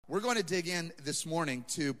We're going to dig in this morning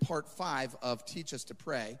to part 5 of Teach Us to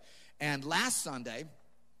Pray. And last Sunday,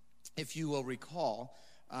 if you will recall,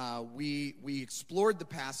 we explored the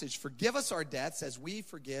passage, forgive us our debts as we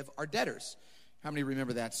forgive our debtors. How many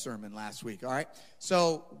remember that sermon last week? All right.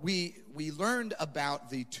 So we learned about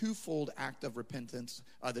the twofold act of repentance,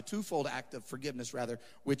 the twofold act of forgiveness, rather,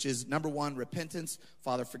 which is number 1, repentance.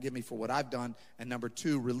 Father, forgive me for what I've done. And number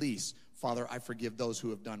 2, release. Father, I forgive those who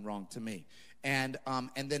have done wrong to me. And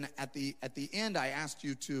then at the end, I asked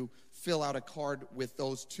you to fill out a card with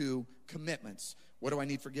those 2 commitments. What do I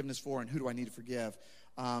need forgiveness for, and who do I need to forgive?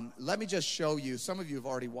 Let me just show you. Some of you have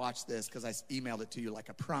already watched this because I emailed it to you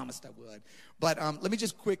like I promised I would. But let me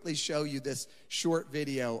just quickly show you this short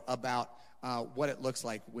video about what it looks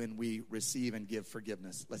like when we receive and give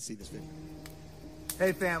forgiveness. Let's see this video.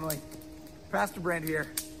 Hey family, Pastor Brent here.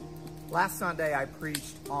 Last Sunday I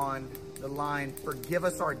preached on the line, forgive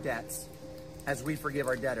us our debts as we forgive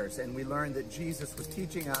our debtors. And we learned that Jesus was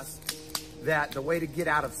teaching us that the way to get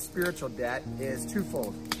out of spiritual debt is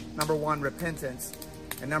twofold. Number 1, repentance.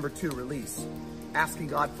 And number 2, release. Asking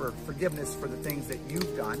God for forgiveness for the things that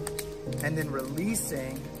you've done, and then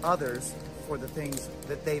releasing others for the things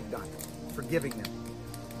that they've done, forgiving them.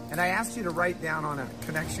 And I asked you to write down on a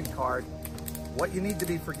connection card what you need to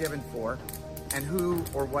be forgiven for and who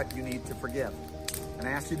or what you need to forgive. And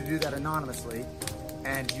I asked you to do that anonymously,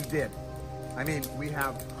 and you did. I mean, we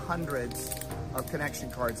have hundreds of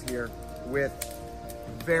connection cards here with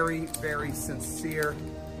very, very sincere,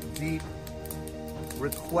 deep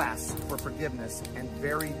requests for forgiveness and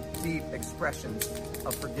very deep expressions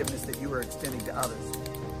of forgiveness that you are extending to others.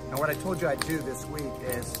 Now, what I told you I'd do this week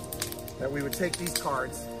is that we would take these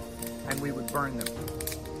cards and we would burn them.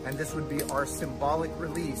 And this would be our symbolic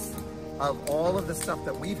release of all of the stuff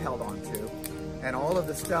that we've held on to and all of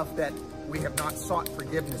the stuff that we have not sought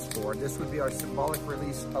forgiveness for. This would be our symbolic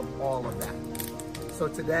release of all of that. So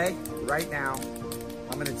today, right now,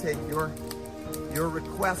 I'm going to take your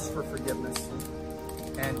requests for forgiveness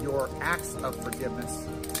and your acts of forgiveness,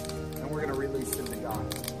 and we're going to release them to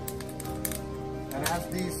God. And as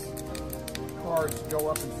these cards go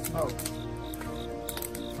up in smoke,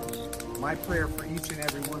 my prayer for each and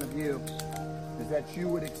every one of you is that you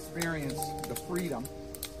would experience the freedom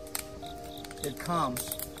that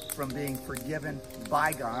comes from being forgiven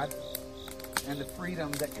by God, and the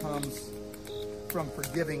freedom that comes from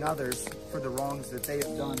forgiving others for the wrongs that they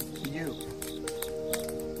have done to you.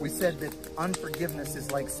 We said that unforgiveness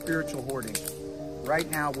is like spiritual hoarding.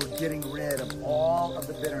 Right now, we're getting rid of all of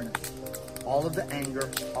the bitterness, all of the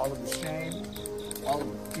anger, all of the shame, all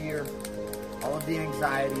of the fear, all of the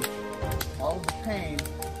anxiety, all of the pain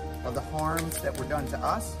of the harms that were done to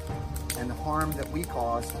us and the harm that we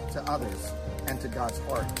caused to others and to God's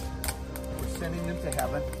heart. We're sending them to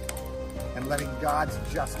heaven and letting God's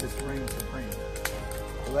justice reign supreme.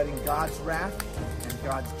 We're letting God's wrath and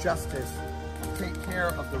God's justice take care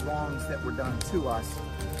of the wrongs that were done to us,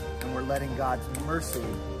 and we're letting God's mercy,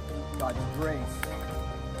 God's grace,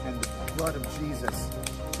 and the blood of Jesus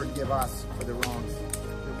forgive us for the wrongs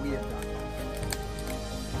that we have done.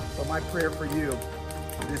 So my prayer for you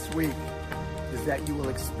this week is that you will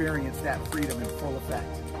experience that freedom in full effect,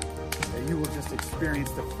 that you will just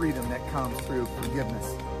experience the freedom that comes through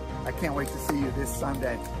forgiveness. I can't wait to see you this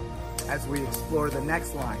Sunday as we explore the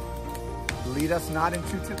next line. Lead us not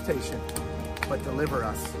into temptation, but deliver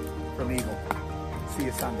us from evil. See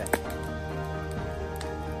you Sunday.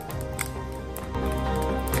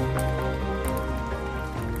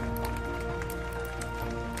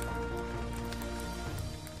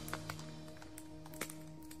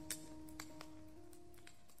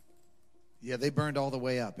 Yeah, they burned all the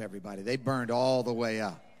way up, everybody. They burned all the way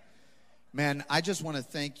up. Man, I just want to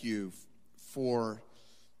thank you for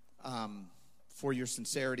your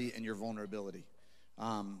sincerity and your vulnerability.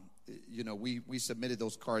 You know, we submitted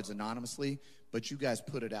those cards anonymously, but you guys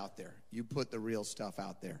put it out there. You put the real stuff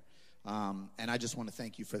out there. And I just want to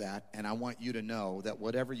thank you for that. And I want you to know that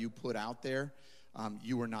whatever you put out there,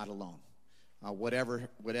 you are not alone.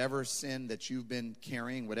 Whatever sin that you've been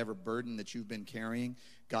carrying, whatever burden that you've been carrying,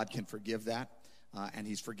 God can forgive that. And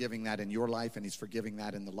he's forgiving that in your life, and he's forgiving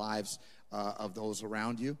that in the lives of those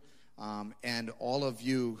around you. And all of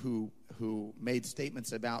you who made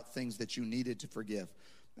statements about things that you needed to forgive.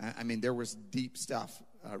 I mean, there was deep stuff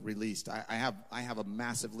released. I have a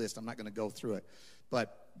massive list. I'm not going to go through it.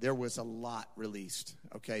 But there was a lot released,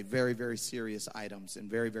 okay? Very, very serious items and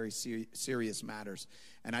very, very serious matters.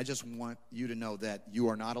 And I just want you to know that you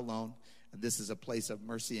are not alone. This is a place of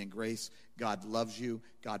mercy and grace. God loves you,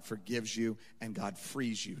 God forgives you, and God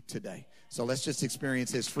frees you today. So let's just experience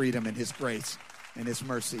his freedom and his grace and his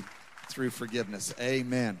mercy through forgiveness.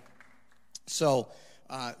 Amen. So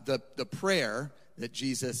the prayer that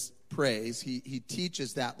Jesus prays, he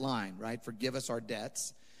teaches that line, right? Forgive us our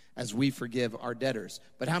debts as we forgive our debtors.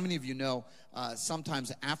 But how many of you know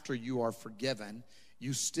sometimes after you are forgiven,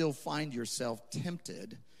 you still find yourself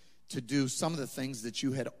tempted to do some of the things that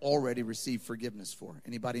you had already received forgiveness for?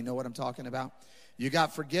 Anybody know what I'm talking about? You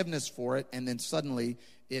got forgiveness for it, and then suddenly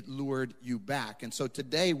it lured you back. And so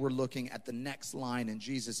today we're looking at the next line in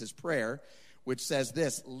Jesus' prayer, which says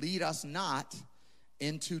this: lead us not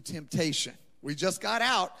into temptation. We just got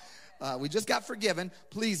out. We just got forgiven.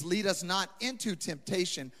 Please lead us not into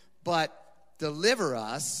temptation, but deliver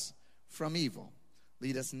us from evil.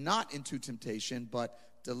 Lead us not into temptation, but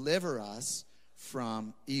deliver us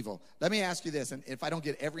from evil. Let me ask you this, and if I don't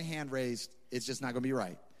get every hand raised, it's just not going to be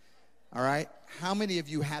right. All right? How many of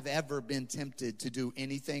you have ever been tempted to do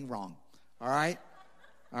anything wrong? All right?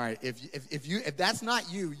 All right. If that's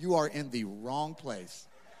not you, you are in the wrong place,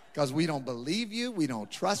 because we don't believe you, we don't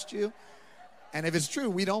trust you, and if it's true,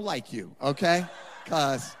 we don't like you. Okay?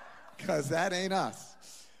 Because that ain't us.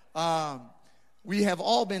 We have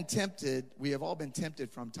all been tempted. We have all been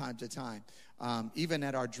tempted from time to time. Even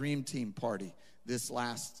at our Dream Team party this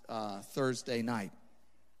last Thursday night,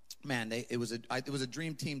 man, it was a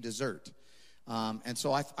Dream Team dessert, and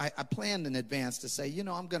so I planned in advance to say,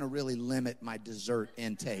 I'm going to really limit my dessert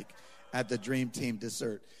intake at the Dream Team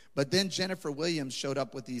dessert. But then Jennifer Williams showed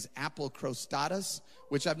up with these apple crostadas,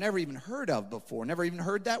 which I've never even heard of before, never even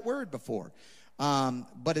heard that word before.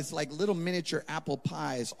 But it's like little miniature apple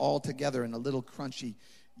pies all together in a little crunchy,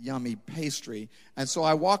 yummy pastry. And so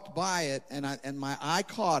I walked by it, and my eye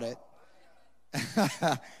caught it.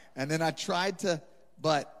 And then I tried to,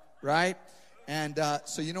 right? And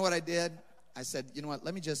so you know what I did? I said, you know what?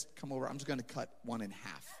 Let me just come over. I'm just going to cut one in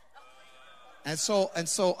half. And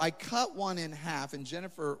so I cut one in half, and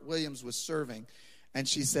Jennifer Williams was serving, and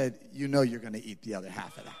she said, you're going to eat the other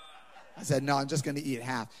half of that. I said, no, I'm just going to eat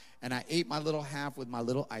half. And I ate my little half with my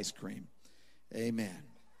little ice cream. Amen.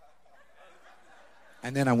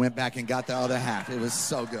 And then I went back and got the other half. It was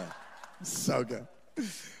so good. So good.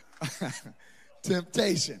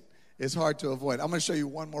 Temptation is hard to avoid. I'm going to show you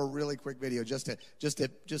one more really quick video just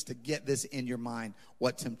to get this in your mind,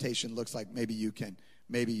 what temptation looks like. Maybe you can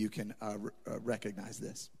recognize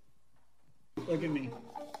this. Look at me.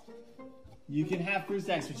 You can have fruit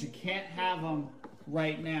snacks, but you can't have them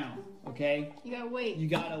right now, okay? You gotta wait. You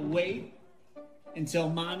gotta wait until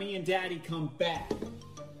mommy and daddy come back,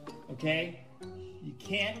 okay? You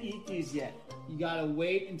can't eat these yet. You gotta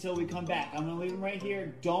wait until we come back. I'm gonna leave them right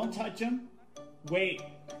here. Don't touch them. Wait,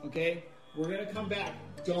 okay? We're gonna come back.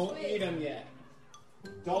 Don't eat them yet.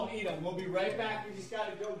 Don't eat them. We'll be right back. We just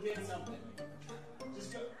gotta go get something.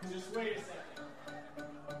 Just wait a second.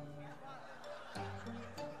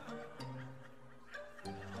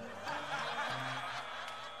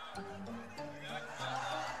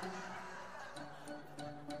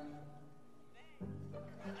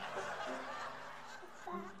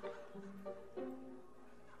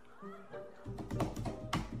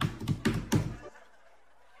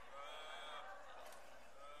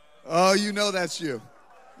 Oh, that's you.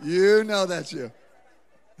 That's you.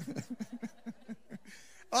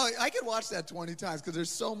 Oh, I could watch that 20 times because there's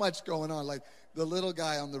so much going on. Like, the little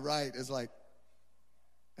guy on the right is like,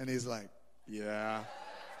 and he's like, yeah.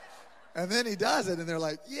 And then he does it, and they're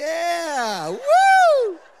like, yeah,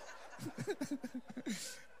 woo!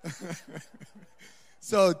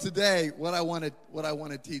 So today, what I want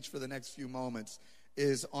to teach for the next few moments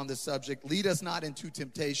is on the subject, lead us not into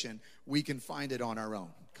temptation. We can find it on our own.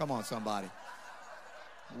 Come on, somebody.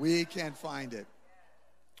 We can find it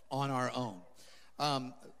on our own.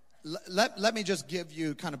 Let me just give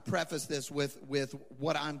you, kind of preface this with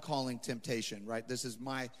what I'm calling temptation, right? This is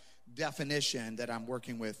my definition that I'm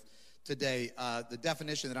working with today. The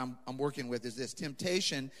definition that I'm working with is this: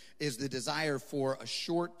 temptation is the desire for a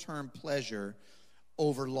short-term pleasure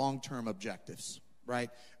over long-term objectives, right?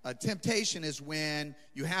 Temptation is when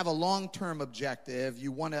you have a long-term objective,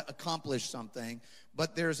 you want to accomplish something,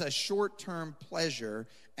 but there's a short-term pleasure,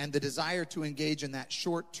 and the desire to engage in that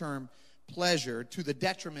short-term pleasure to the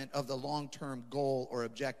detriment of the long-term goal or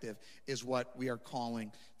objective is what we are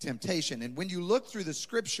calling temptation. And when you look through the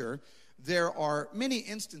scripture, there are many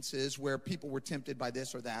instances where people were tempted by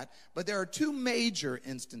this or that, but there are two major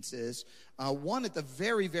instances. One at the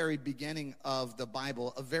very, very beginning of the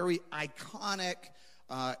Bible, a very iconic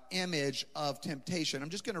image of temptation. I'm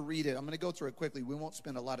just going to read it. I'm going to go through it quickly. We won't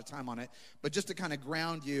spend a lot of time on it, but just to kind of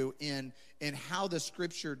ground you in how the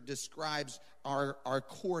scripture describes our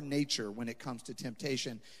core nature when it comes to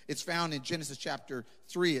temptation. It's found in Genesis chapter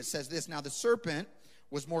 3. It says this: "Now the serpent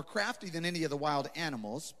was more crafty than any of the wild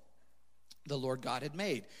animals the Lord God had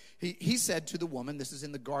made. He said to the woman, this is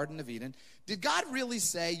in the Garden of Eden, did God really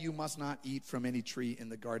say you must not eat from any tree in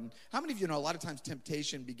the garden? How many of you know a lot of times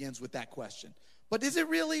temptation begins with that question? But is it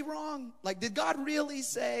really wrong? Like, did God really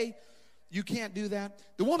say you can't do that?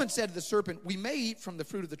 The woman said to the serpent, we may eat from the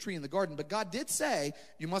fruit of the tree in the garden, but God did say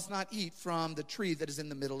you must not eat from the tree that is in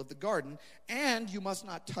the middle of the garden, and you must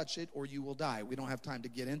not touch it or you will die. We don't have time to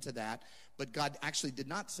get into that, but God actually did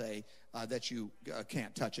not say that you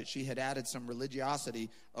can't touch it. She had added some religiosity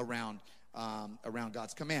around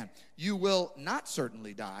God's command. You will not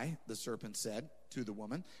certainly die, the serpent said to the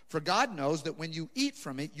woman, for God knows that when you eat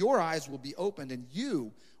from it, your eyes will be opened and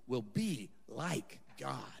you will be like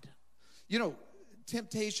God. You know,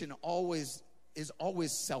 temptation is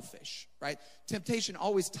always selfish, right? Temptation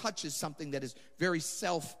always touches something that is very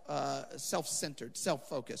self-centered,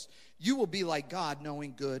 self-focused. You will be like God,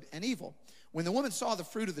 knowing good and evil. When the woman saw the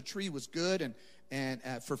fruit of the tree was good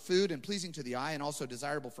and for food and pleasing to the eye and also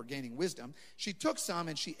desirable for gaining wisdom, she took some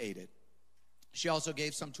and she ate it. She also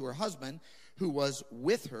gave some to her husband who was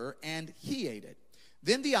with her, and he ate it.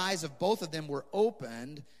 Then the eyes of both of them were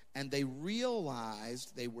opened, and they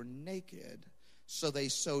realized they were naked. So they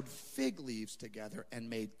sewed fig leaves together and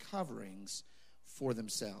made coverings for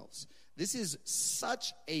themselves. This is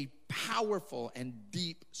such a powerful and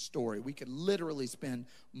deep story. We could literally spend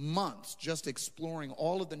months just exploring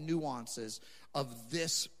all of the nuances of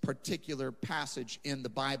this particular passage in the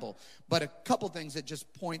Bible. But a couple things that just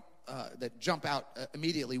that jump out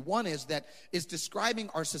immediately. One is that it's describing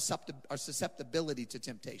our susceptibility to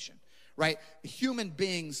temptation. Right? Human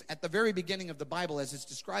beings, at the very beginning of the Bible, as it's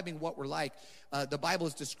describing what we're like, the Bible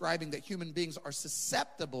is describing that human beings are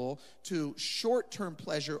susceptible to short-term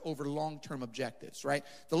pleasure over long-term objectives, right?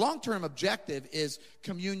 The long-term objective is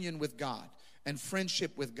communion with God and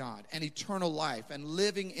friendship with God and eternal life and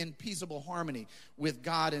living in peaceable harmony with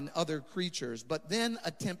God and other creatures. But then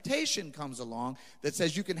a temptation comes along that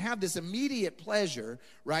says you can have this immediate pleasure,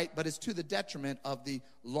 right? But it's to the detriment of the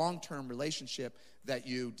long-term relationship that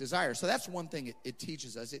you desire. So that's one thing it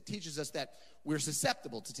teaches us. It teaches us that we're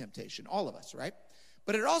susceptible to temptation, all of us, right?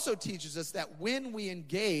 But it also teaches us that when we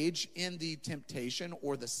engage in the temptation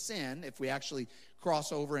or the sin, if we actually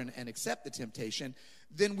cross over and accept the temptation,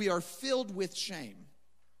 then we are filled with shame.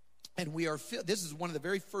 And we are this is one of the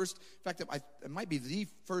very first, in fact, it might be the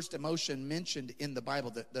first emotion mentioned in the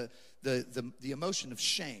Bible, the emotion of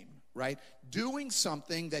shame, right? Doing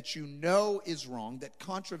something that you know is wrong, that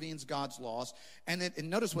contravenes God's laws. And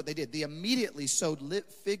notice what they did. They immediately sewed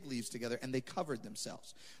fig leaves together and they covered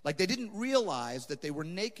themselves. Like they didn't realize that they were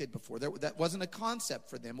naked before. That wasn't a concept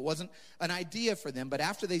for them. It wasn't an idea for them. But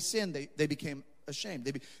after they sinned, they became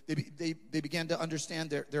ashamed. They began to understand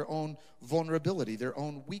their own vulnerability, their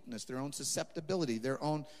own weakness, their own susceptibility, their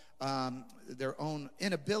own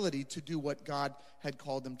inability to do what God had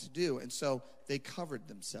called them to do. And so they covered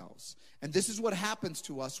themselves. And this is what happens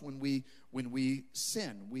to us when we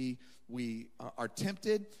sin. We are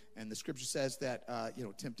tempted, and the scripture says that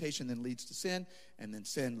temptation then leads to sin, and then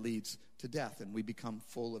sin leads to death, and we become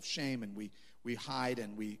full of shame, and we hide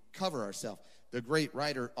and we cover ourselves. The great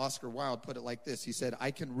writer Oscar Wilde put it like this. He said,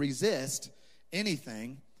 I can resist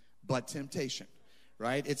anything but temptation,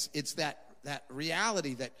 right? It's that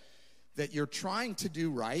reality that you're trying to do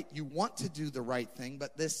right. You want to do the right thing,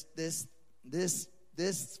 but this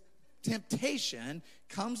temptation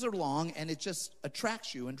comes along and it just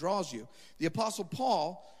attracts you and draws you. The Apostle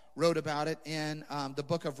Paul wrote about it in the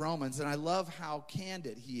book of Romans, and I love how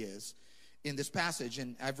candid he is in this passage.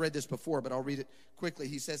 And I've read this before, but I'll read it quickly.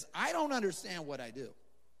 He says, I don't understand what I do.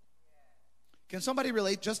 Can somebody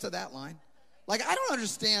relate just to that line? Like, I don't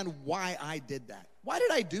understand why I did that. Why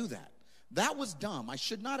did I do that? That was dumb. I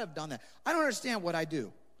should not have done that. I don't understand what I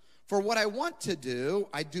do. For what I want to do,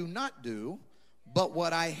 I do not do, but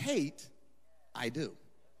what I hate, I do.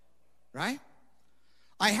 Right?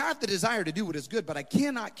 I have the desire to do what is good, but I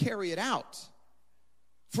cannot carry it out.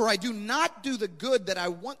 For I do not do the good that I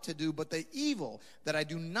want to do, but the evil that I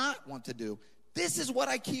do not want to do. This is what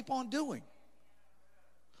I keep on doing.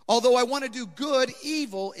 Although I want to do good,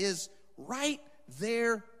 evil is right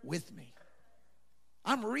there with me.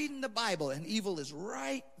 I'm reading the Bible, and evil is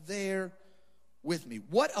right there with me.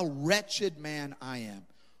 What a wretched man I am.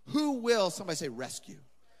 Who will, somebody say rescue.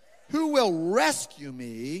 Who will rescue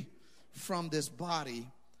me from this body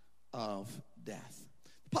of death?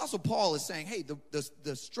 Apostle Paul is saying, hey,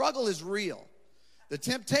 the struggle is real. The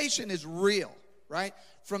temptation is real, right?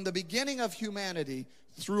 From the beginning of humanity,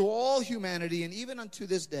 through all humanity, and even unto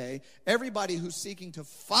this day, everybody who's seeking to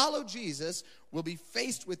follow Jesus will be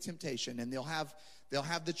faced with temptation, and they'll have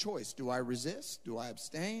the choice. Do I resist? Do I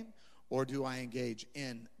abstain? Or do I engage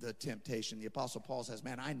in the temptation? The Apostle Paul says,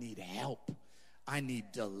 man, I need help. I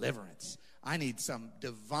need deliverance. I need some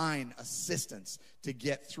divine assistance to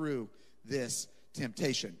get through this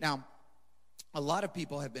temptation. Now, a lot of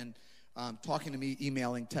people have been talking to me,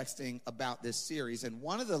 emailing, texting about this series. And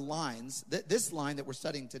one of the lines, this line that we're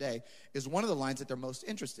studying today, is one of the lines that they're most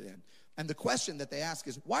interested in. And the question that they ask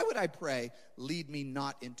is, why would I pray, lead me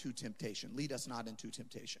not into temptation? Lead us not into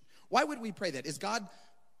temptation. Why would we pray that? Is God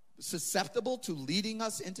susceptible to leading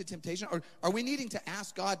us into temptation? Or are we needing to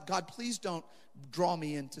ask God, please don't draw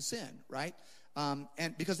me into sin, right?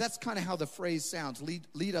 And because that's kind of how the phrase sounds,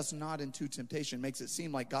 lead us not into temptation, makes it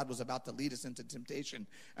seem like God was about to lead us into temptation,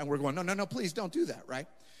 and we're going, no, please don't do that, right?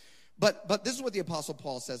 But this is what the Apostle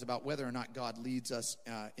Paul says about whether or not God leads us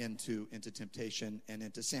into temptation and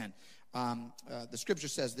into sin. The scripture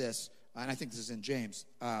says this, and I think this is in James.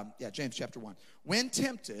 James chapter 1.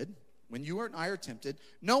 When you and I are tempted,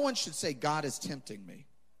 no one should say, God is tempting me.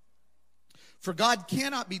 For God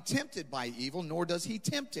cannot be tempted by evil, nor does he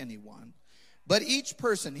tempt anyone. But each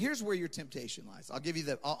person, here's where your temptation lies.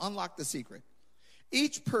 I'll unlock the secret.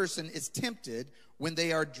 Each person is tempted when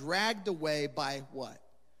they are dragged away by what?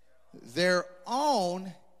 Their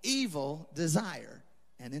own evil desire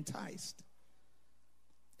and enticed.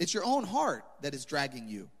 It's your own heart that is dragging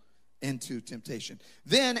you into temptation.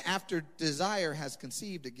 Then after desire has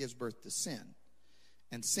conceived, it gives birth to sin.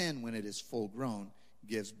 And sin, when it is full grown,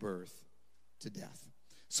 gives birth to death.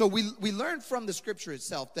 So we learn from the scripture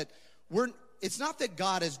itself that it's not that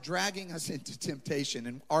God is dragging us into temptation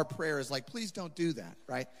and our prayer is like, please don't do that,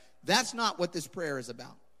 right? That's not what this prayer is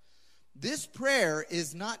about. This prayer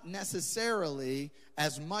is not necessarily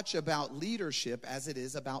as much about leadership as it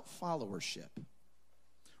is about followership.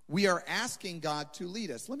 We are asking God to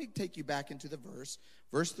lead us. Let me take you back into the verse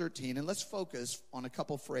 13, and let's focus on a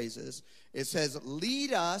couple phrases. It says,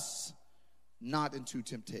 lead us not into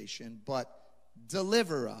temptation, but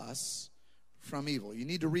deliver us from evil. You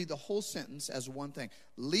need to read the whole sentence as one thing.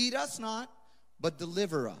 Lead us not, but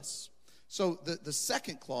deliver us. So the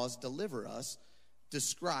second clause, deliver us,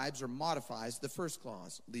 describes or modifies the first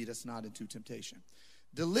clause, lead us not into temptation.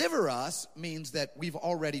 Deliver us means that we've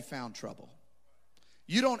already found trouble.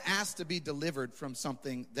 You don't ask to be delivered from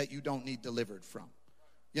something that you don't need delivered from.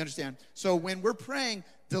 You understand? So when we're praying,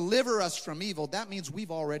 deliver us from evil, that means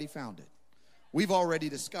we've already found it. We've already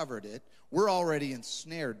discovered it. We're already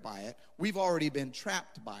ensnared by it. We've already been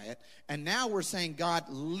trapped by it. And now we're saying, God,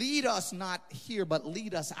 lead us not here, but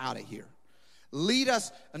lead us out of here. Lead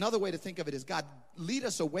us, another way to think of it is, God, lead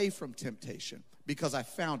us away from temptation because I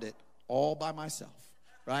found it all by myself,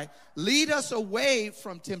 right? Lead us away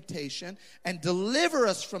from temptation and deliver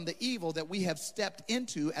us from the evil that we have stepped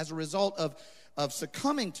into as a result of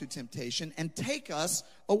succumbing to temptation, and take us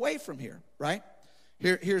away from here, right?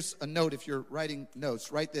 Here's a note if you're writing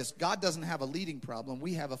notes. Write this. God doesn't have a leading problem.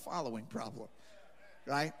 We have a following problem,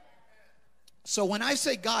 right? So when I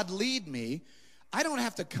say, God, lead me, I don't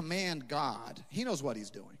have to command God. He knows what he's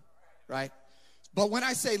doing, right? But when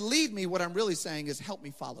I say lead me, what I'm really saying is help me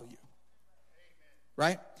follow you,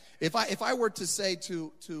 right? If I were to say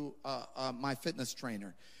to my fitness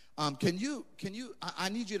trainer, I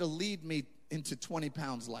need you to lead me into 20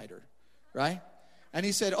 pounds lighter, right? And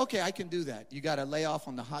he said, okay, I can do that. You got to lay off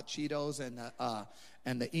on the hot Cheetos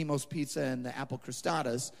and the Emos pizza and the apple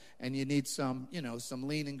crostadas, and you need some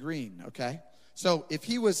lean and green, okay? So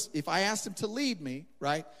if I asked him to lead me,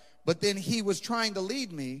 right, but then he was trying to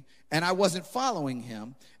lead me and I wasn't following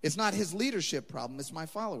him, it's not his leadership problem, it's my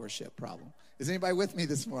followership problem. Is anybody with me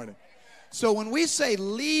this morning? So when we say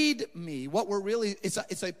lead me, what we're really,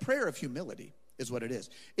 it's a prayer of humility is what it is.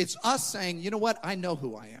 It's us saying, you know what, I know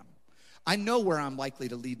who I am. I know where I'm likely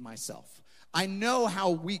to lead myself. I know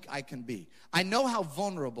how weak I can be. I know how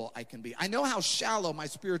vulnerable I can be. I know how shallow my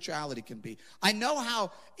spirituality can be. I know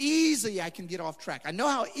how easy I can get off track. I know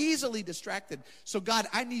how easily distracted. So God,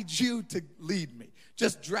 I need you to lead me.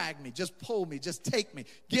 Just drag me. Just pull me. Just take me.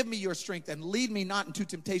 Give me your strength and lead me not into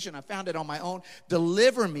temptation. I found it on my own.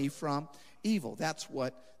 Deliver me from evil. That's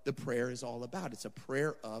what the prayer is all about. It's a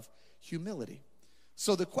prayer of humility.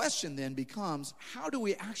 So the question then becomes, how do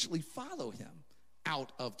we actually follow him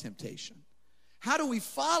out of temptation? How do we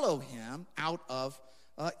follow him out of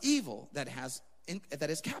evil that has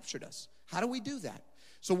captured us? How do we do that?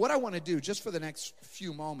 So what I want to do just for the next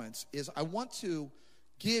few moments is I want to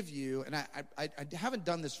give you, and I haven't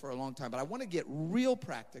done this for a long time, but I want to get real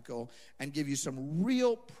practical and give you some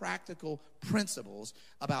real practical principles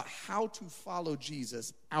about how to follow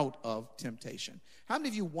Jesus out of temptation. How many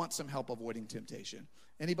of you want some help avoiding temptation?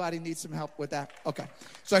 Anybody need some help with that? Okay.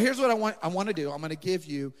 So here's what I want to do. I'm going to give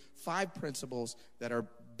you 5 principles that are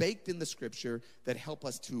baked in the scripture that help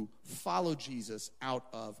us to follow Jesus out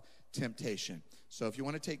of temptation. So if you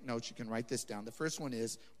want to take notes, you can write this down. The first one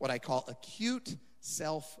is what I call acute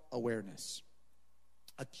self-awareness.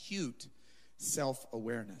 Acute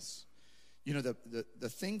self-awareness. You know, the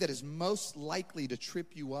thing that is most likely to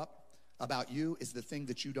trip you up about you is the thing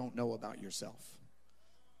that you don't know about yourself.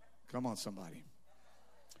 Come on, somebody.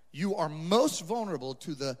 You are most vulnerable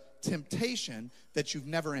to the temptation that you've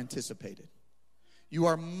never anticipated. You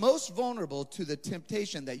are most vulnerable to the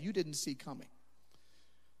temptation that you didn't see coming.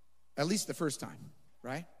 At least the first time,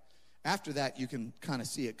 right? After that, you can kind of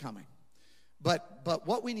see it coming. But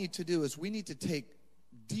what we need to do is we need to take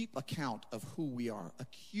deep account of who we are,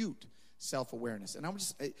 acute self-awareness. And I'm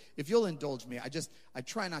just, if you'll indulge me, I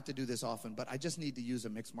try not to do this often, but I just need to use a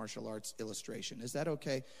mixed martial arts illustration. Is that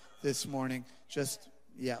okay this morning?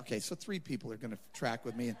 Yeah, okay. So 3 people are going to track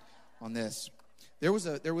with me on this. There was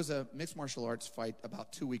a mixed martial arts fight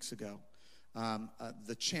about 2 weeks ago.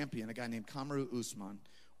 The champion, a guy named Kamaru Usman,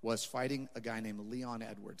 was fighting a guy named Leon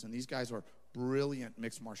Edwards. And these guys were brilliant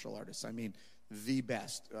mixed martial artists. I mean, the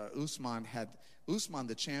best. Usman,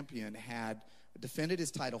 the champion, had defended his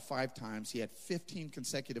title 5 times. He had 15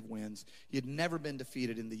 consecutive wins. He had never been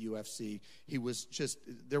defeated in the UFC.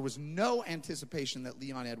 There was no anticipation that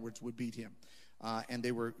Leon Edwards would beat him. And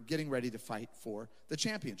they were getting ready to fight for the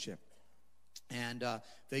championship. And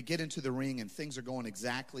they get into the ring, and things are going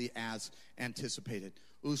exactly as anticipated.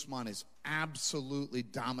 Usman is absolutely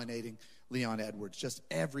dominating Leon Edwards, just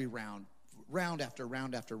every round after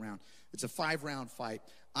round after round. It's a 5-round fight.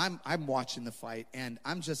 I'm watching the fight, and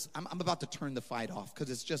I'm about to turn the fight off because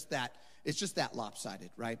it's just that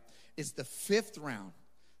lopsided, right? It's the 5th round.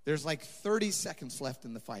 There's like 30 seconds left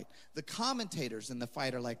in the fight. The commentators in the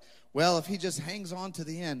fight are like, well, if he just hangs on to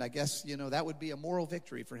the end, I guess, that would be a moral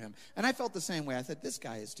victory for him. And I felt the same way. I said, this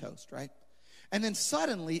guy is toast, right? And then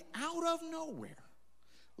suddenly, out of nowhere,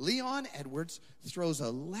 Leon Edwards throws a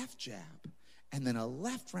left jab and then a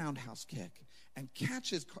left roundhouse kick and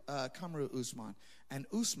catches Kamaru Usman. And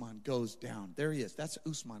Usman goes down. There he is. That's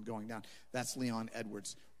Usman going down. That's Leon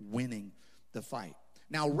Edwards winning the fight.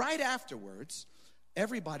 Now, right afterwards,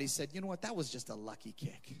 everybody said, you know what, that was just a lucky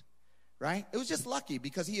kick, right? It was just lucky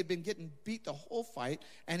because he had been getting beat the whole fight,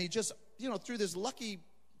 and he just, threw this lucky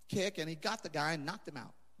kick, and he got the guy and knocked him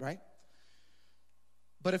out, right?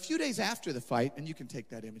 But a few days after the fight, and you can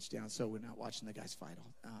take that image down so we're not watching the guys fight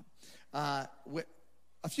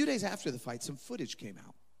a few days after the fight, some footage came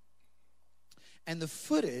out. And the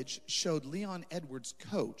footage showed Leon Edwards'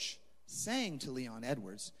 coach saying to Leon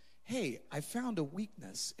Edwards, hey, I found a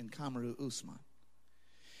weakness in Kamaru Usman.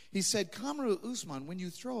 He said, Kamaru Usman, when you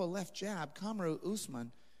throw a left jab, Kamaru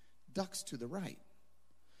Usman ducks to the right.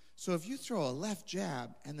 So if you throw a left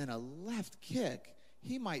jab and then a left kick,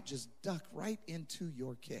 he might just duck right into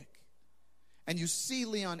your kick. And you see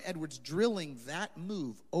Leon Edwards drilling that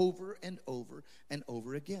move over and over and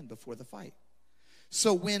over again before the fight.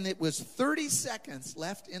 So when it was 30 seconds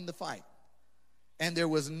left in the fight and there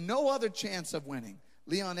was no other chance of winning,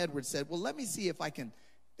 Leon Edwards said, well, let me see if I can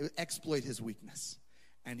exploit his weakness.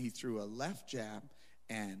 And he threw a left jab,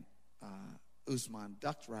 and Usman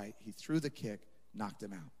ducked right. He threw the kick, knocked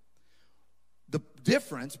him out. The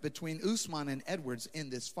difference between Usman and Edwards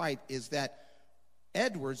in this fight is that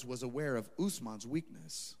Edwards was aware of Usman's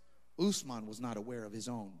weakness. Usman was not aware of his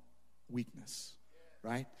own weakness,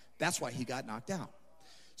 right? That's why he got knocked out.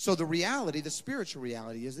 So the spiritual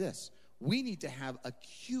reality is this. We need to have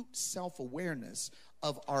acute self-awareness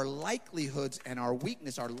of our likelihoods and our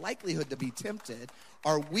weakness, our likelihood to be tempted,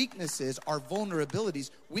 our weaknesses, our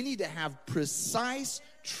vulnerabilities. We need to have precise,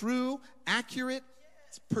 true, accurate,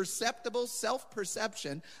 perceptible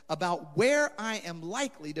self-perception about where I am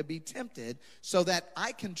likely to be tempted so that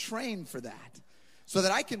I can train for that, so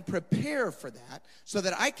that I can prepare for that, so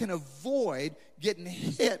that I can avoid getting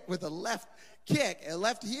hit with a left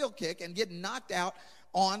heel kick, and getting knocked out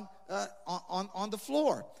on the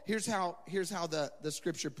floor. Here's how the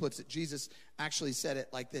scripture puts it. Jesus actually said it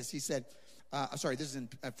like this. He said, this is in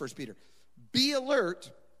 1 Peter. Be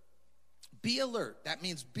alert. Be alert. That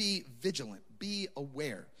means be vigilant, be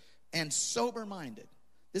aware, and sober-minded.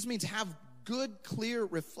 This means have good, clear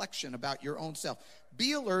reflection about your own self.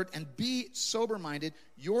 Be alert and be sober-minded.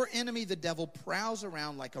 Your enemy, the devil, prowls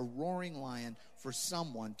around like a roaring lion for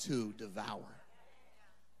someone to devour.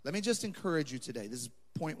 Let me just encourage you today. This is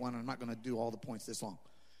Point one, I'm not going to do all the points this long.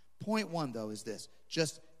 Point one, though, is this.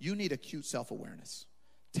 Just, you need acute self-awareness.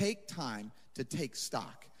 Take time to take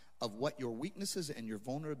stock of what your weaknesses and your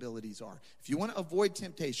vulnerabilities are. If you want to avoid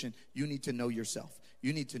temptation, you need to know yourself.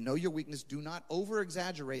 You need to know your weakness. Do not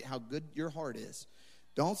over-exaggerate how good your heart is.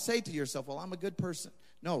 Don't say to yourself, well, I'm a good person.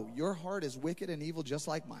 No, your heart is wicked and evil just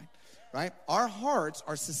like mine, right? Our hearts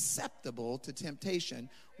are susceptible to temptation.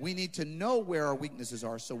 We need to know where our weaknesses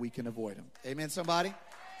are so we can avoid them. Amen, somebody?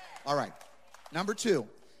 All right. Number two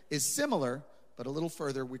is similar, but a little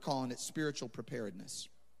further. We're calling it spiritual preparedness.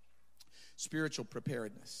 Spiritual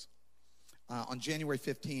preparedness. On January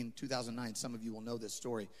 15, 2009, some of you will know this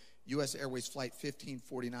story. U.S. Airways Flight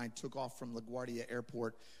 1549 took off from LaGuardia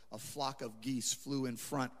Airport. A flock of geese flew in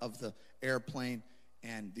front of the airplane,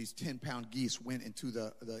 and these 10-pound geese went into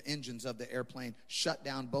the engines of the airplane, shut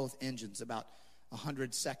down both engines about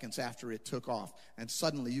 100 seconds after it took off. And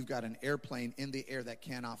suddenly you've got an airplane in the air that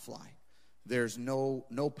cannot fly. There's no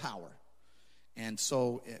power. And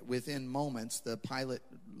so within moments, the pilot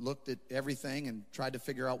looked at everything and tried to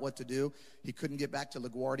figure out what to do. He couldn't get back to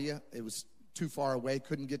LaGuardia. It was too far away,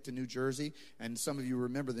 couldn't get to New Jersey. And some of you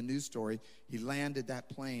remember the news story. He landed that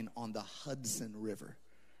plane on the Hudson River,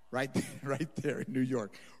 right there in New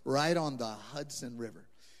York, right on the Hudson River.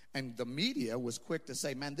 And the media was quick to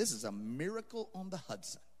say, man, this is a miracle on the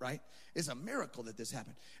Hudson, right? It's a miracle that this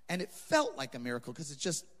happened. And it felt like a miracle because it's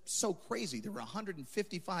just so crazy. There were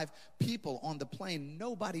 155 people on the plane.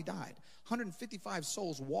 Nobody died. 155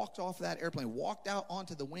 souls walked off that airplane, walked out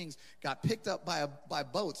onto the wings, got picked up by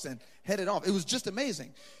boats and headed off. It was just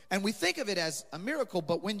amazing. And we think of it as a miracle,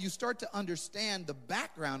 but when you start to understand the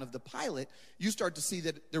background of the pilot, you start to see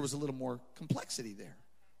that there was a little more complexity there.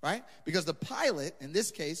 Right? Because the pilot, in this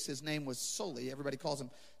case, his name was Sully. Everybody calls him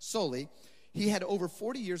Sully. He had over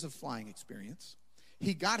 40 years of flying experience.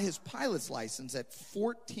 He got his pilot's license at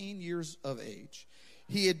 14 years of age.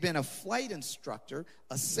 He had been a flight instructor,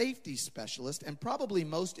 a safety specialist, and probably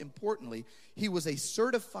most importantly, he was a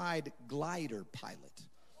certified glider pilot.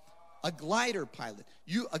 A glider pilot.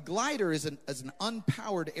 A glider is an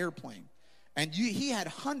unpowered airplane. And he had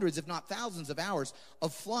hundreds, if not thousands of hours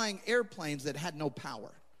of flying airplanes that had no power.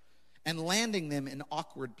 And landing them in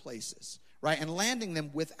awkward places, right? And landing them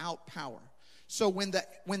without power. So when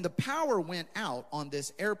the power went out on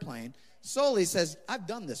this airplane, Sully says, I've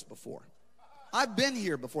done this before. I've been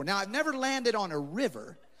here before. Now, I've never landed on a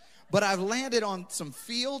river, but I've landed on some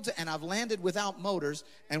fields and I've landed without motors,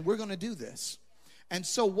 and we're going to do this. And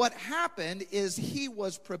so what happened is he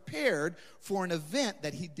was prepared for an event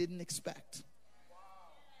that he didn't expect.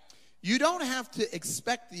 You don't have to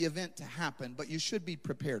expect the event to happen, but you should be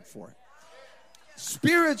prepared for it.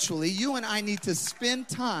 Spiritually, you and I need to spend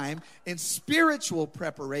time in spiritual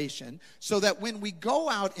preparation so that when we go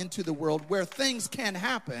out into the world where things can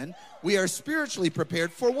happen, we are spiritually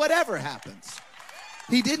prepared for whatever happens.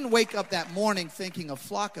 He didn't wake up that morning thinking a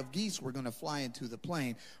flock of geese were going to fly into the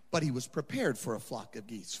plane, but he was prepared for a flock of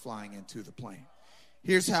geese flying into the plane.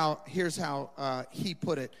 Here's how he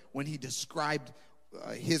put it when he described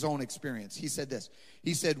his own experience. He said this.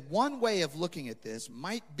 He said, one way of looking at this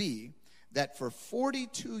might be that for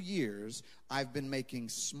 42 years, I've been making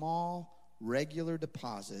small, regular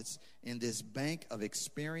deposits in this bank of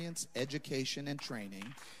experience, education, and training.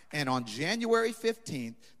 And on January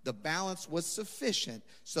 15th, the balance was sufficient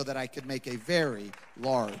so that I could make a very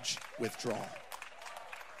large withdrawal.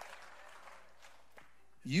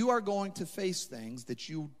 You are going to face things that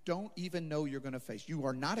you don't even know you're going to face. You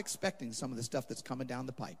are not expecting some of the stuff that's coming down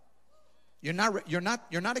the pipe. You're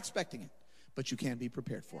not expecting it, but you can be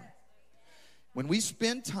prepared for it. When we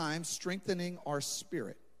spend time strengthening our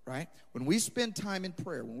spirit, right? When we spend time in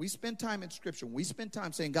prayer, when we spend time in scripture, when we spend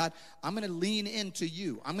time saying, God, I'm going to lean into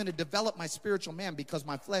you. I'm going to develop my spiritual man because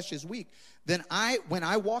my flesh is weak. Then when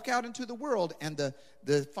I walk out into the world and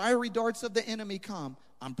the fiery darts of the enemy come,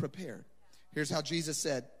 I'm prepared. Here's how Jesus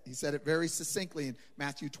said. He said it very succinctly in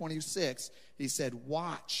Matthew 26. He said,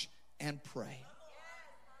 watch and pray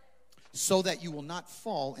so that you will not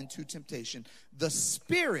fall into temptation. The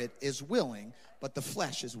spirit is willing, but the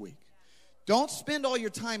flesh is weak. Don't spend all your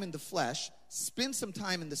time in the flesh. Spend some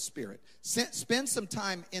time in the spirit. Spend some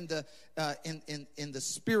time in the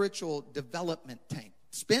spiritual development tank.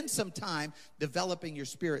 Spend some time developing your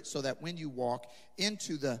spirit so that when you walk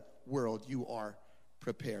into the world, you are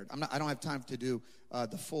prepared. I don't have time to do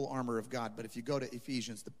the full armor of God, but if you go to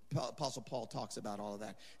Ephesians, the Apostle Paul talks about all of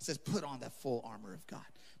that. It says, put on that full armor of God.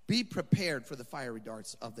 Be prepared for the fiery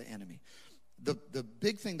darts of the enemy. The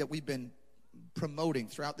big thing that we've been promoting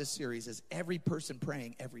throughout this series is every person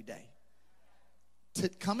praying every day.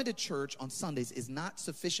 coming to church on Sundays is not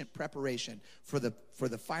sufficient preparation for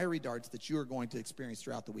the fiery darts that you are going to experience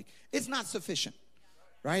throughout the week. It's not sufficient,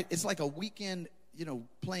 right? It's like a weekend,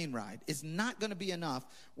 plane ride. It's not going to be enough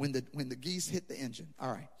when the geese hit the engine.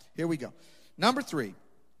 All right, here we go. Number 3,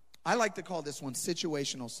 I like to call this one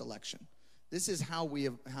situational selection. This is how we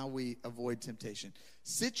avoid temptation.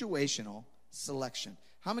 Situational selection.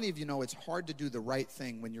 How many of you know it's hard to do the right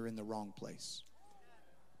thing when you're in the wrong place?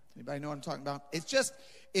 Anybody know what I'm talking about?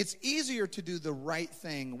 It's easier to do the right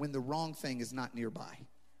thing when the wrong thing is not nearby.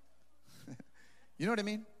 You know what I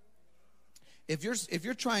mean? If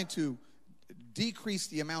you're trying to decrease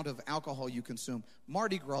the amount of alcohol you consume,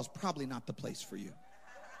 Mardi Gras is probably not the place for you,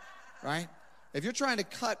 right? If you're trying to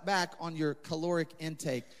cut back on your caloric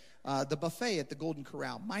intake, the buffet at the Golden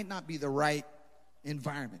Corral might not be the right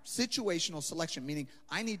environment. Situational selection, meaning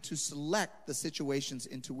I need to select the situations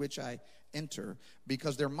into which I enter,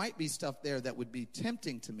 because there might be stuff there that would be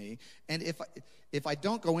tempting to me, and if I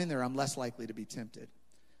don't go in there, I'm less likely to be tempted.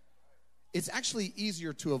 It's actually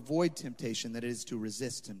easier to avoid temptation than it is to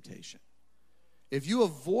resist temptation. If you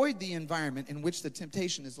avoid the environment in which the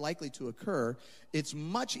temptation is likely to occur, it's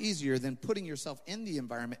much easier than putting yourself in the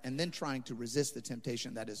environment and then trying to resist the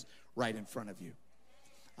temptation that is right in front of you.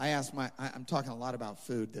 I'm talking a lot about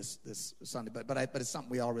food this Sunday, but it's something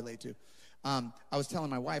we all relate to. I was telling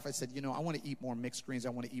my wife, I said, I want to eat more mixed greens. I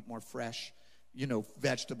want to eat more fresh,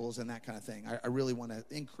 vegetables and that kind of thing. I really want to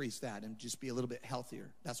increase that and just be a little bit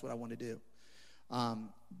healthier. That's what I want to do.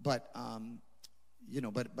 But I'm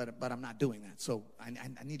not doing that. So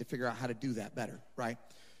I need to figure out how to do that better, right?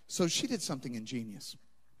 So she did something ingenious.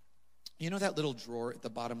 You know that little drawer at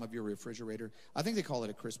the bottom of your refrigerator? I think they call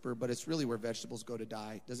it a crisper, but it's really where vegetables go to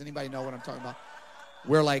die. Does anybody know what I'm talking about?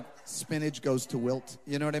 Where like spinach goes to wilt.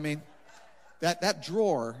 You know what I mean? That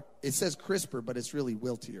drawer, it says crisper, but it's really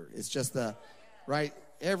wiltier. It's just right?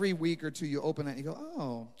 Every week or two you open it and you go,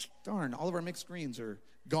 oh, darn, all of our mixed greens are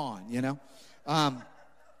gone,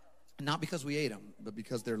 Not because we ate them, but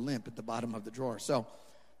because they're limp at the bottom of the drawer. So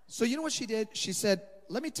you know what she did? She said,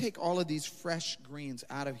 let me take all of these fresh greens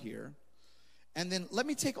out of here, and then let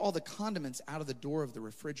me take all the condiments out of the door of the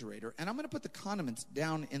refrigerator, and I'm going to put the condiments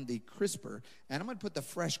down in the crisper, and I'm going to put the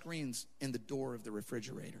fresh greens in the door of the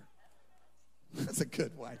refrigerator. That's a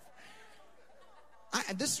good wife.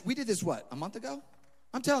 We did this, a month ago?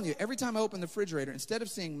 I'm telling you, every time I open the refrigerator, instead of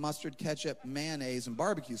seeing mustard, ketchup, mayonnaise, and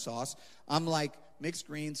barbecue sauce, I'm like mixed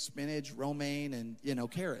greens, spinach, romaine,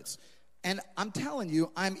 and, carrots. And I'm telling you,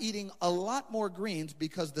 I'm eating a lot more greens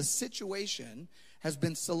because the situation has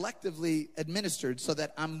been selectively administered so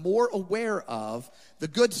that I'm more aware of the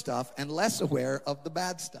good stuff and less aware of the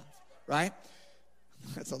bad stuff, right?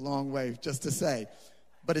 That's a long way just to say,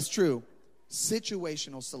 but it's true.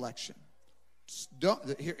 Situational selection.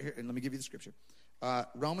 Here, let me give you the scripture.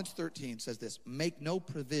 Romans 13 says this: make no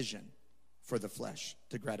provision for the flesh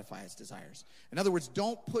to gratify its desires. In other words,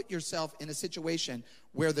 don't put yourself in a situation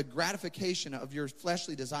where the gratification of your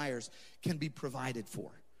fleshly desires can be provided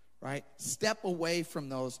for, right? Step away from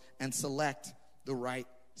those and select the right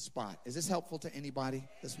spot. Is this helpful to anybody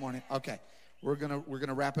this morning? Okay, we're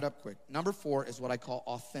gonna wrap it up quick. Number 4 is what I call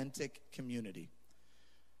authentic community.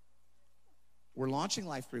 We're launching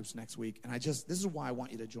life groups next week, and this is why I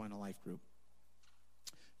want you to join a life group.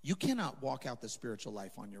 You cannot walk out the spiritual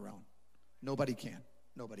life on your own. Nobody can.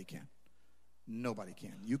 Nobody can. Nobody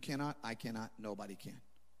can. You cannot, I cannot, nobody can,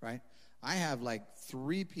 right? I have like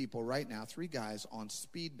 3 people right now, 3 guys on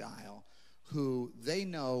speed dial who they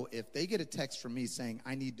know if they get a text from me saying,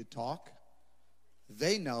 I need to talk,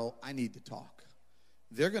 they know I need to talk.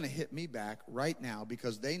 They're going to hit me back right now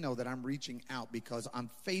because they know that I'm reaching out because I'm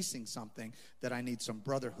facing something that I need some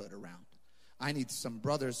brotherhood around. I need some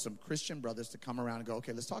brothers, some Christian brothers to come around and go,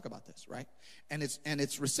 okay, let's talk about this, right? And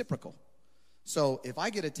it's reciprocal. So if I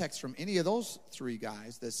get a text from any of those 3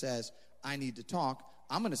 guys that says, I need to talk,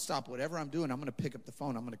 I'm going to stop whatever I'm doing. I'm going to pick up the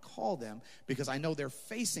phone. I'm going to call them because I know they're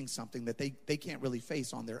facing something that they can't really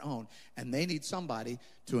face on their own. And they need somebody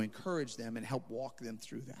to encourage them and help walk them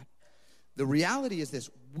through that. The reality is this: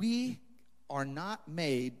 we are not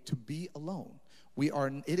made to be alone.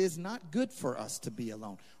 It is not good for us to be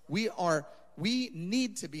alone. We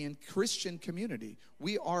need to be in Christian community.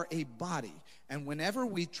 We are a body. And whenever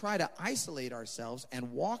we try to isolate ourselves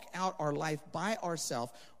and walk out our life by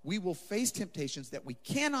ourselves, we will face temptations that we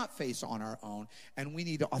cannot face on our own. And we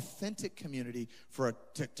need authentic community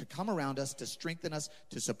to come around us, to strengthen us,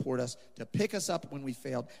 to support us, to pick us up when we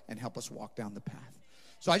failed, and help us walk down the path.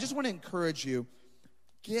 So I just want to encourage you,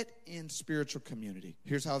 get in spiritual community.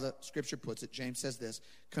 Here's how the scripture puts it. James says this: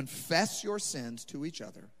 confess your sins to each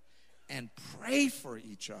other and pray for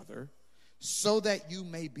each other so that you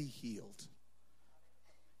may be healed.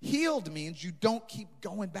 Healed means you don't keep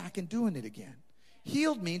going back and doing it again.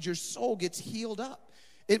 Healed means your soul gets healed up.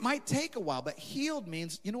 It might take a while, but healed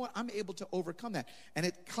means, you know what, I'm able to overcome that. And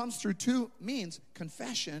it comes through two means,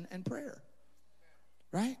 confession and prayer.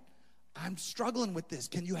 Right? I'm struggling with this.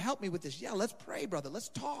 Can you help me with this? Yeah, let's pray, brother. Let's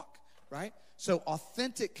talk. Right? So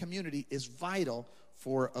authentic community is vital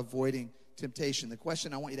for avoiding temptation. The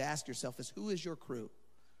question I want you to ask yourself is, who is your crew?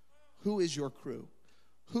 Who is your crew?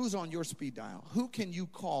 Who's on your speed dial? Who can you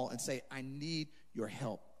call and say, I need your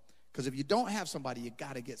help? Because if you don't have somebody, you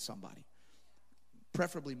got to get somebody.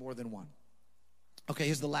 Preferably more than one. Okay,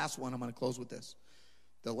 here's the last one. I'm going to close with this.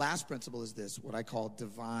 The last principle is this, what I call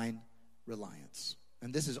divine reliance.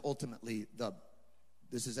 And this is ultimately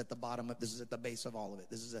this is at the bottom of, this is at the base of all of it.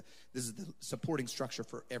 This is the supporting structure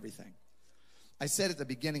for everything. I said at the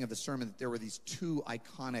beginning of the sermon that there were these two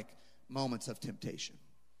iconic moments of temptation.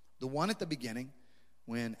 The one at the beginning,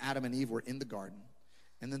 when Adam and Eve were in the garden,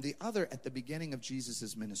 and then the other at the beginning of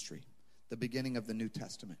Jesus' ministry, the beginning of the New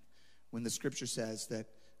Testament, when the scripture says that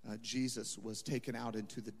Jesus was taken out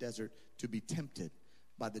into the desert to be tempted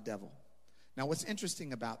by the devil. Now, what's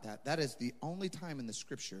interesting about that is the only time in the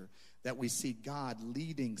scripture that we see God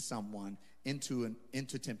leading someone into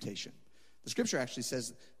temptation. The scripture actually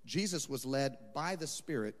says Jesus was led by the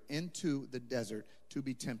Spirit into the desert to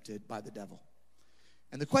be tempted by the devil.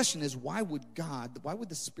 And the question is, why would the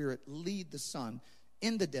Spirit lead the Son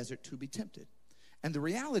in the desert to be tempted? And the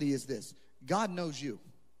reality is this: God knows you,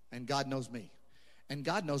 and God knows me. And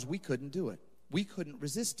God knows we couldn't do it. We couldn't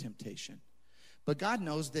resist temptation. But God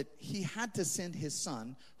knows that he had to send his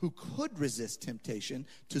Son, who could resist temptation,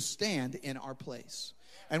 to stand in our place.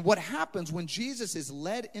 And what happens when Jesus is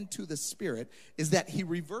led into the Spirit is that he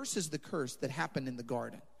reverses the curse that happened in the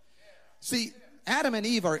garden. See, Adam and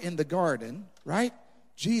Eve are in the garden, right?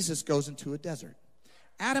 Jesus goes into a desert.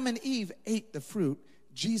 Adam and Eve ate the fruit.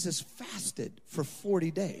 Jesus fasted for 40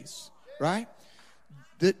 days, right?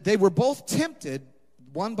 They were both tempted,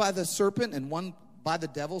 one by the serpent and one by the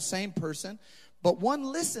devil, same person. But one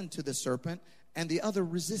listened to the serpent and the other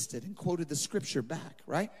resisted and quoted the scripture back,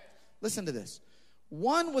 right? Listen to this.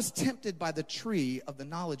 One was tempted by the tree of the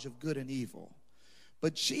knowledge of good and evil.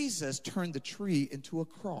 But Jesus turned the tree into a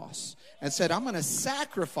cross and said, I'm going to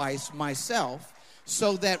sacrifice myself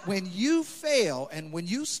so that when you fail and when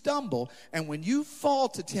you stumble and when you fall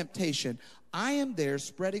to temptation, I am there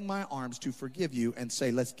spreading my arms to forgive you and say,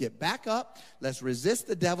 let's get back up, let's resist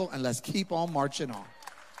the devil, and let's keep on marching on.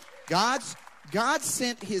 God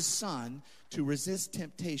sent his Son to resist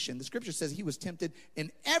temptation. The scripture says he was tempted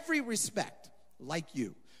in every respect like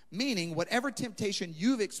you, meaning whatever temptation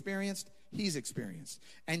you've experienced, he's experienced,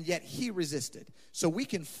 and yet he resisted. So we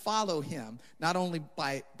can follow him not only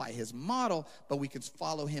by his model, but we can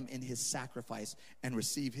follow him in his sacrifice and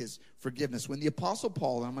receive his forgiveness. When the Apostle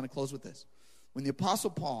Paul, and I'm going to close with this, when the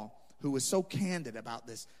Apostle Paul, who was so candid about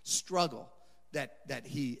this struggle that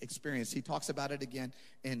he experienced, he talks about it again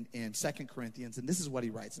in 2 Corinthians, and this is what he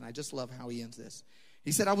writes, and I just love how he ends this.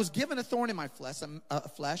 He said, I was given a thorn in my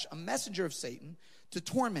flesh, a messenger of Satan to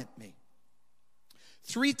torment me.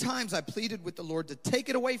 3 times I pleaded with the Lord to take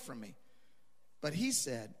it away from me. But he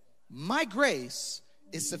said, my grace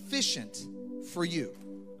is sufficient for you.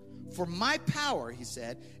 For my power, he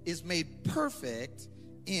said, is made perfect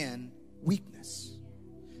in weakness.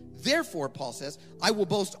 Therefore, Paul says, I will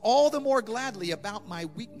boast all the more gladly about my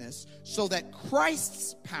weakness, so that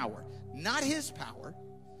Christ's power, not his power,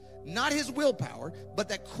 not his willpower, but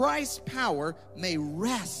that Christ's power may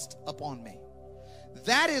rest upon me.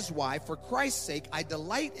 That is why, for Christ's sake, I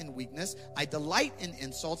delight in weakness, I delight in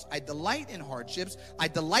insults, I delight in hardships, I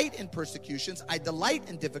delight in persecutions, I delight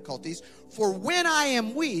in difficulties. For when I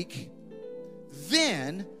am weak,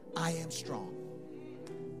 then I am strong.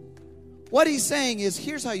 What he's saying is,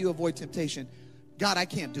 here's how you avoid temptation. God, I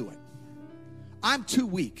can't do it. I'm too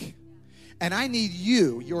weak. And I need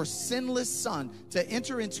you, your sinless Son, to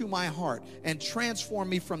enter into my heart and transform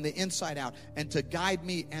me from the inside out and to guide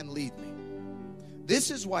me and lead me.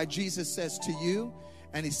 This is why Jesus says to you,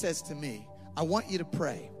 and he says to me, I want you to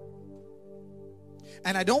pray.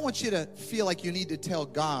 And I don't want you to feel like you need to tell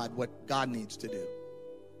God what God needs to do.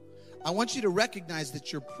 I want you to recognize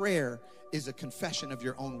that your prayer is a confession of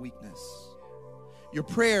your own weakness. Your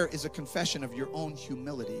prayer is a confession of your own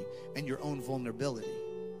humility and your own vulnerability.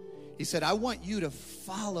 He said, I want you to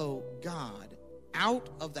follow God out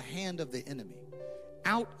of the hand of the enemy,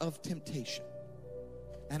 out of temptation.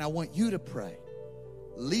 And I want you to pray,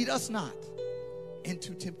 lead us not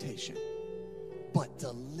into temptation, but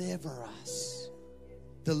deliver us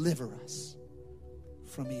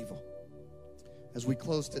from evil. As we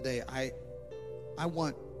close today, I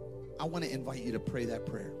want to invite you to pray that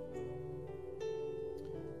prayer.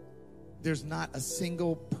 There's not a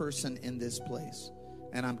single person in this place,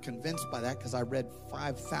 and I'm convinced by that because I read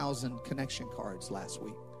 5,000 connection cards last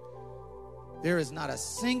week. There is not a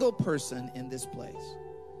single person in this place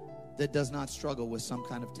that does not struggle with some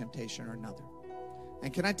kind of temptation or another.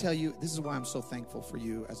 And can I tell you, this is why I'm so thankful for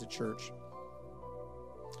you as a church,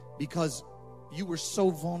 because you were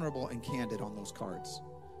so vulnerable and candid on those cards.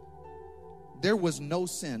 There was no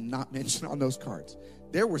sin not mentioned on those cards.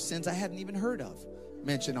 There were sins I hadn't even heard of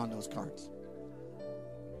mentioned on those cards.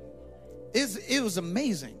 It was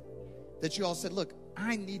amazing that you all said, look,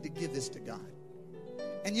 I need to give this to God.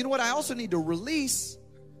 And you know what? I also need to release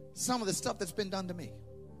some of the stuff that's been done to me.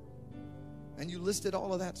 And you listed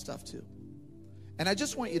all of that stuff too. And I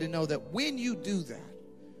just want you to know that when you do that,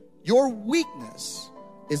 your weakness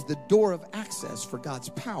is the door of access for God's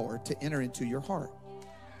power to enter into your heart.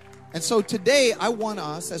 And so today, I want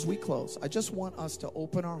us, as we close, I just want us to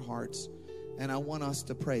open our hearts, and I want us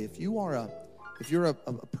to pray. If you're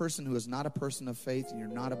a person who is not a person of faith, and you're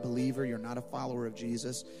not a believer, you're not a follower of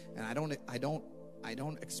Jesus, and I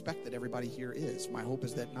don't expect that everybody here is. My hope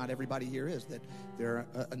is that not everybody here is, that there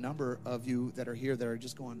are a number of you that are here that are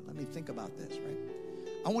just going, let me think about this, right?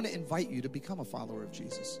 I want to invite you to become a follower of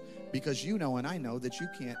Jesus, because you know and I know that you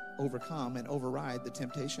can't overcome and override the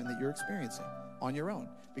temptation that you're experiencing on your own,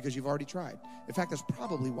 because you've already tried. In fact, that's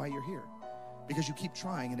probably why you're here, because you keep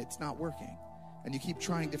trying and it's not working. And you keep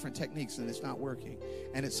trying different techniques and it's not working.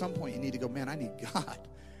 And at some point you need to go, man, I need God.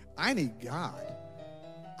 I need God.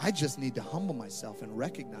 I just need to humble myself and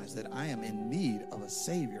recognize that I am in need of a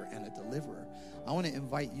Savior and a deliverer. I want to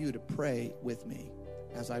invite you to pray with me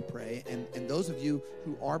as I pray. And those of you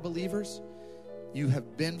who are believers, you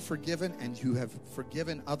have been forgiven and you have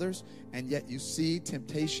forgiven others, and yet you see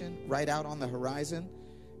temptation right out on the horizon.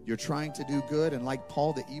 You're trying to do good, and like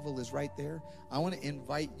Paul, the evil is right there. I want to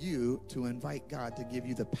invite you to invite God to give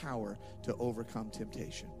you the power to overcome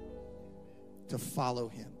temptation, to follow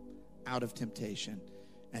him out of temptation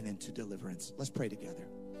and into deliverance. Let's pray together.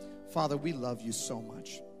 Father, we love you so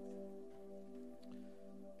much.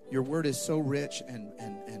 Your word is so rich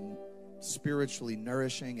and spiritually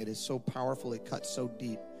nourishing. It is so powerful. It cuts so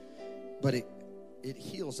deep. But it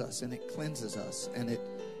heals us and it cleanses us and it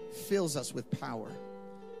fills us with power.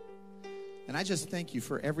 And I just thank you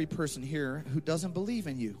for every person here who doesn't believe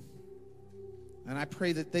in you. And I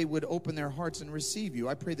pray that they would open their hearts and receive you.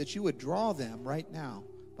 I pray that you would draw them right now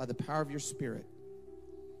by the power of your Spirit,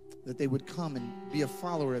 that they would come and be a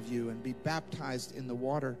follower of you and be baptized in the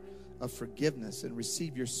water of forgiveness and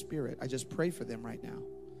receive your Spirit. I just pray for them right now.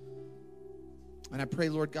 And I pray,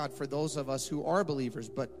 Lord God, for those of us who are believers,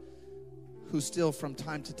 but who still from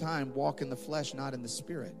time to time walk in the flesh, not in the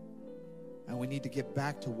Spirit. And we need to get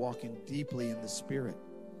back to walking deeply in the Spirit,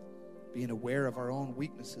 being aware of our own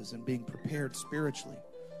weaknesses and being prepared spiritually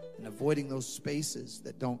and avoiding those spaces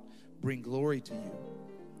that don't bring glory to you,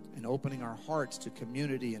 and opening our hearts to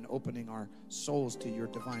community and opening our souls to your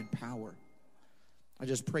divine power. I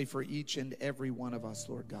just pray for each and every one of us,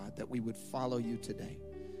 Lord God, that we would follow you today,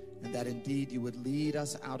 and that indeed you would lead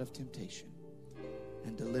us out of temptation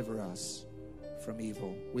and deliver us from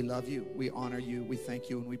evil. We love you, we honor you, we thank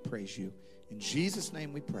you, and we praise you. In Jesus'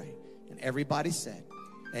 name we pray. And everybody said,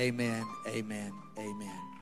 amen, amen, amen.